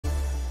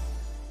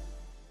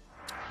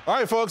All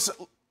right, folks,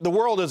 the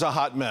world is a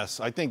hot mess.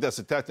 I think that's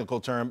a technical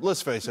term.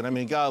 Let's face it. I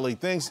mean, golly,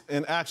 things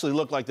actually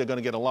look like they're going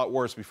to get a lot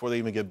worse before they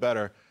even get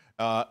better.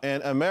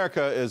 And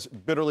America is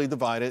bitterly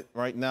divided.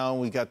 Right now,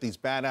 we got these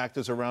bad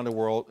actors around the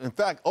world, in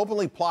fact,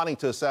 openly plotting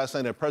to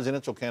assassinate a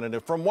presidential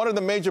candidate from one of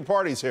the major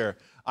parties here.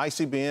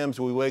 ICBMs,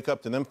 we wake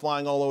up to them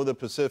flying all over the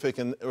Pacific.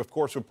 And, of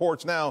course,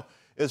 reports now,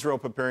 Israel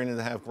preparing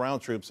to have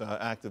ground troops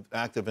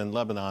active in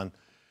Lebanon.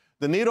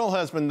 The needle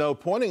has been, though,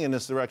 pointing in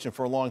this direction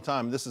for a long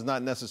time. This is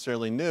not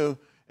necessarily new.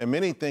 And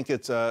many think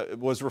it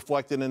was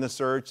reflected in the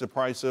surge, the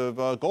price of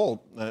gold.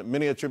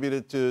 Many attribute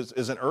it to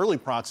as an early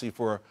proxy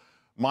for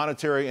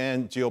monetary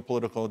and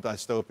geopolitical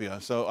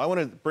dystopia. So I want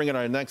to bring in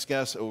our next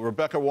guest,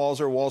 Rebecca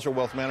Walser, Walser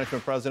Wealth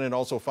Management President,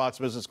 also Fox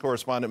Business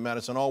correspondent,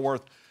 Madison,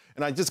 Alworth.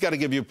 And I just got to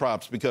give you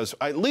props because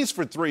at least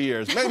for 3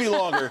 years, maybe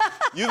longer,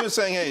 you've been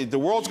saying, hey, the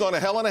world's going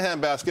to hell in a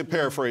handbasket,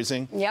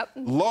 paraphrasing. Yep.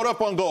 Load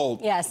up on gold.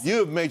 Yes. You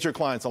have made your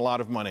clients a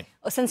lot of money.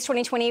 Well, since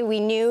 2020,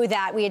 we knew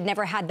that we had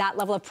never had that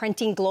level of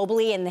printing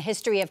globally in the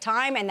history of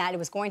time and that it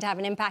was going to have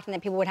an impact and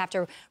that people would have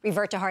to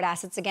revert to hard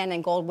assets again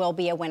and gold will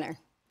be a winner.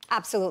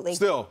 Absolutely.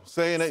 Still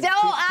saying it.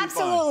 Still,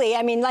 absolutely.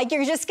 I mean, like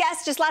your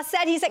guest just last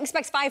said, he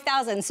expects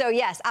 5,000. So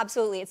yes,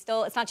 absolutely. It's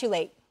not too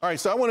late. All right.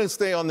 So I want to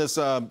stay on this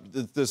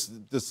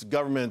this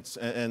government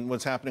and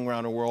what's happening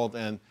around the world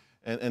and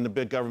the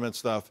big government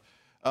stuff.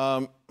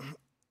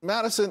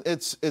 Madison,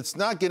 it's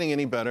not getting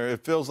any better.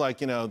 It feels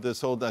like, you know,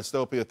 this whole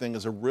dystopia thing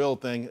is a real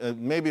thing.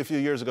 Maybe a few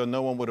years ago,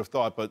 no one would have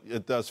thought, but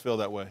it does feel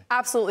that way.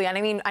 Absolutely. And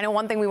I mean, I know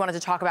one thing we wanted to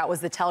talk about was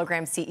the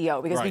Telegram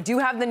CEO, because we do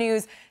have the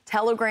news.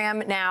 Telegram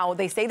now,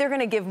 they say they're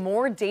going to give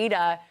more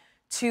data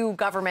to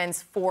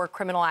governments for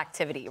criminal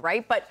activity,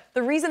 right? But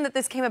the reason that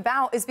this came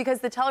about is because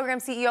the Telegram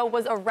CEO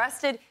was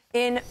arrested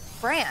in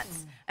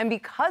France. And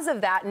because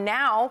of that,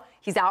 now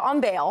he's out on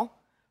bail.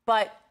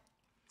 But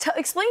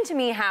explain to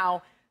me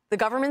how the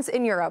governments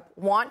in Europe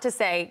want to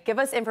say, give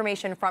us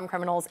information from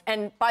criminals.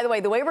 And by the way,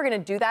 the way we're going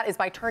to do that is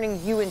by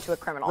turning you into a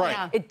criminal. Right.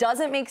 Yeah. It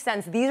doesn't make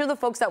sense. These are the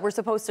folks that we're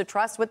supposed to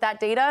trust with that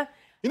data.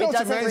 You know, it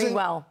doesn't read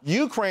well.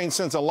 Ukraine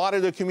sends a lot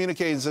of their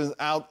communications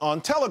out on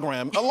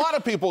Telegram. A lot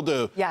of people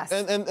do. Yes.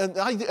 And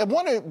I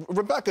wonder,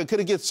 Rebecca, could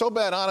it get so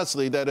bad,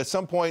 honestly, that at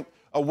some point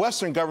a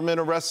Western government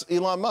arrests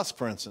Elon Musk,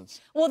 for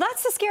instance? Well,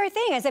 that's the scary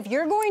thing, is if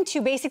you're going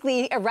to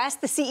basically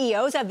arrest the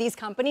CEOs of these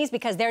companies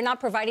because they're not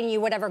providing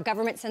you whatever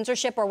government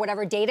censorship or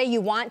whatever data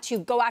you want to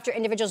go after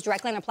individuals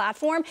directly on a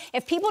platform,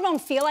 if people don't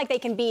feel like they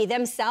can be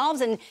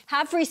themselves and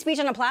have free speech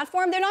on a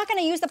platform, they're not going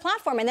to use the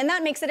platform. And then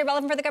that makes it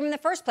irrelevant for the government in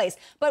the first place.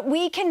 But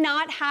we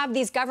cannot have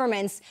these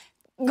governments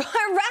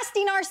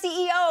arresting our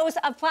CEOs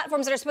of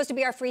platforms that are supposed to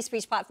be our free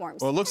speech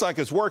platforms. Well, it looks like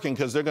it's working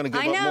because they're going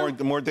to give up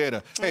more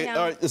data. Hey,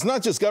 it's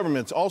not just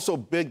governments, also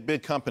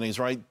big companies,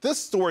 right? This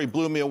story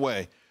blew me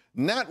away.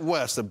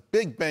 NatWest, a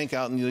big bank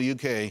out in the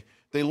UK,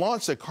 they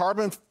launched a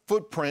carbon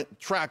footprint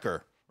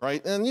tracker,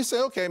 right? And you say,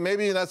 okay,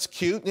 maybe that's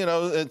cute, you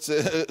know, it's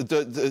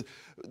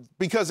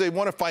because they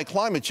want to fight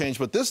climate change,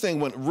 but this thing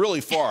went really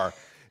far.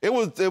 It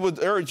would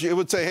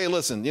say, hey,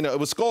 listen, you know, it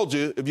would scold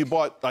you if you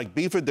bought like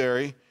beef or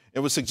dairy. It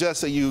would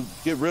suggest that you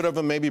get rid of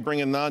them, maybe bring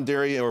in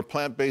non-dairy or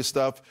plant-based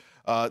stuff.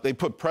 They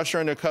put pressure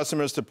on their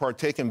customers to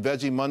partake in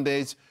Veggie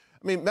Mondays.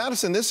 I mean,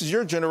 Madison, this is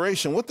your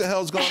generation. What the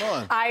hell's going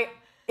on?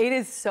 It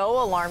is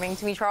so alarming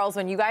to me, Charles.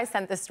 When you guys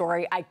sent this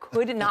story, I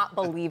could not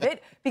believe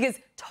it, because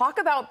talk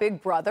about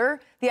Big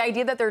Brother, the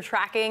idea that they're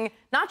tracking,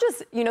 not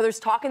just, you know, there's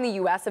talk in the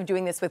U.S. of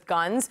doing this with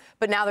guns,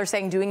 but now they're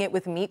saying doing it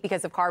with meat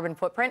because of carbon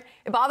footprint.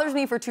 It bothers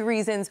me for two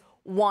reasons.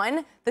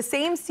 One, the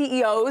same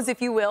CEOs,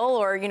 if you will,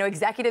 or, you know,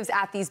 executives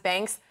at these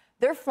banks,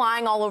 they're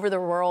flying all over the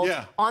world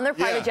on their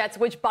private jets,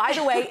 which, by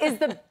the way, is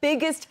the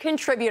biggest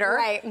contributor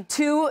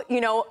to,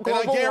 you know,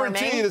 global warming. And I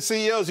guarantee you the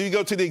CEOs, if you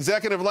go to the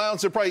executive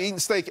lounge, they're probably eating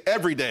steak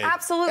every day.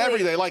 Absolutely.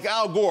 Every day, like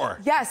Al Gore.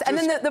 Yes, and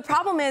then the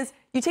problem is,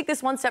 you take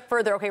this one step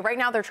further. Okay, right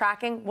now they're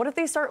tracking. What if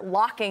they start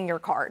locking your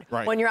card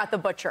when you're at the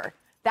butcher?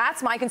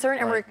 That's my concern,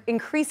 and we're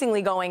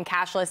increasingly going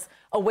cashless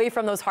away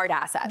from those hard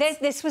assets.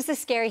 This was the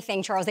scary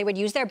thing, Charles. They would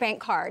use their bank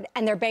card,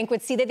 and their bank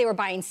would see that they were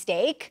buying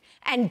steak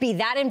and be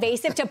that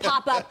invasive to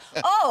pop up,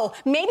 oh,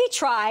 maybe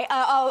try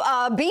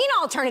a bean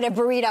alternative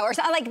burrito or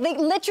something. Like,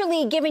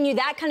 literally giving you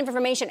that kind of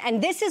information.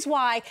 And this is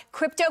why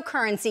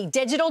cryptocurrency,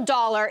 digital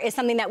dollar, is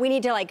something that we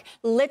need to, like,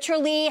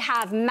 literally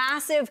have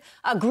massive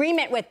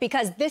agreement with,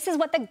 because this is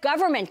what the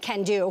government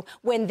can do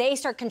when they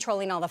start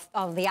controlling all the actual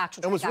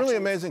transactions. And what's really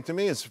amazing to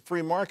me is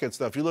free market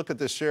stuff. If you look at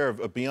the share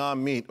of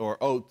Beyond Meat or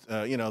oat,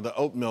 you know, the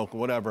oat milk or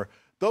whatever,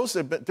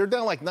 they're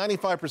down like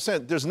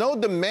 95%. There's no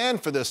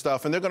demand for this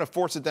stuff, and they're going to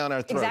force it down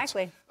our throats.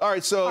 Exactly. All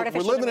right, so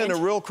we're living in a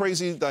real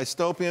crazy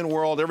dystopian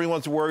world.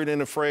 Everyone's worried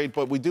and afraid,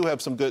 but we do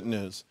have some good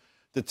news.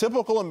 The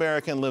typical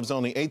American lives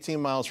only 18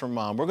 miles from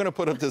mom. We're going to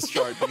put up this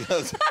chart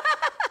because,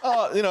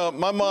 you know,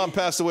 my mom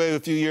passed away a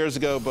few years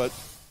ago, but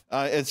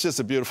it's just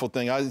a beautiful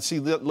thing. She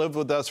lived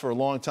with us for a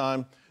long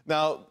time.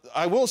 Now,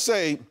 I will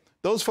say,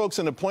 Those folks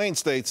in the Plain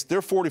States,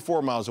 they're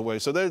 44 miles away,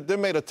 so they're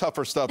made of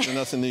tougher stuff than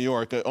us in New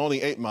York, only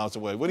 8 miles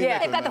away. What do you make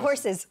They've of got the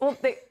Madison? horses. Well,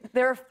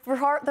 they're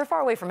far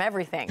away from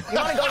everything. You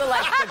want to go to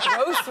like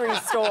the grocery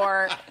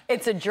store,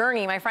 it's a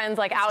journey. My friends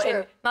like out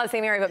in, not the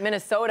same area, but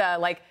Minnesota,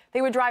 like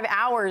they would drive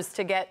hours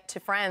to get to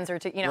friends or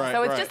to, you know,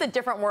 so it's just a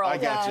different world. I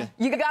got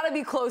you. You got to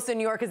be close to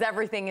New York because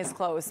everything is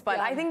close. But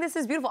I think this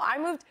is beautiful.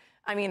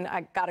 I mean,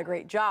 I got a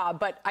great job,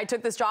 but I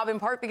took this job in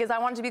part because I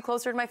wanted to be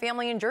closer to my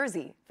family in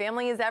Jersey.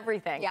 Family is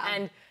everything. Yeah.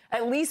 And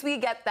at least we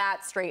get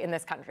that straight in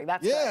this country.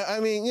 That's Yeah, good. I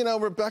mean, you know,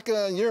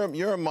 Rebecca,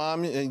 you're a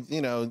mom, and,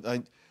 you know,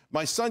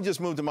 my son just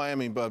moved to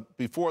Miami, but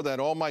before that,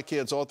 all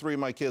 3 of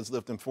my kids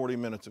lived in 40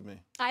 minutes of me.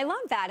 I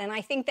love that. And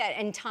I think that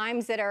in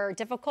times that are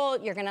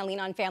difficult, you're going to lean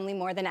on family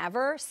more than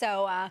ever.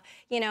 So,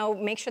 you know,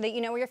 make sure that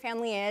you know where your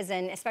family is,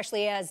 and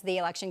especially as the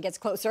election gets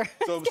closer.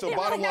 So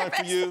bottom line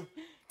for you,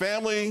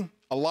 family,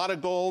 a lot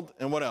of gold,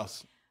 and what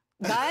else?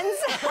 Guns,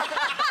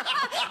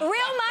 real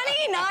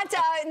money,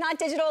 not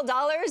digital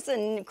dollars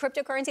and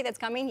cryptocurrency that's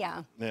coming.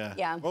 Yeah.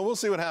 Well, we'll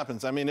see what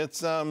happens. I mean,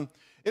 it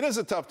is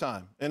a tough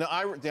time, and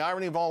the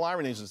irony of all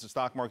ironies is the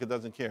stock market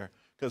doesn't care,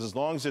 because as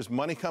long as there's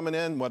money coming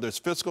in, whether it's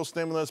fiscal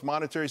stimulus,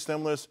 monetary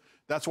stimulus,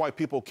 that's why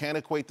people can't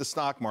equate the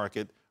stock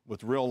market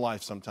with real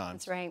life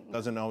sometimes. That's right.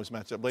 Doesn't always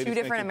match up. Ladies,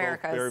 Two different thank you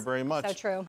both Americas. very, very much. So true.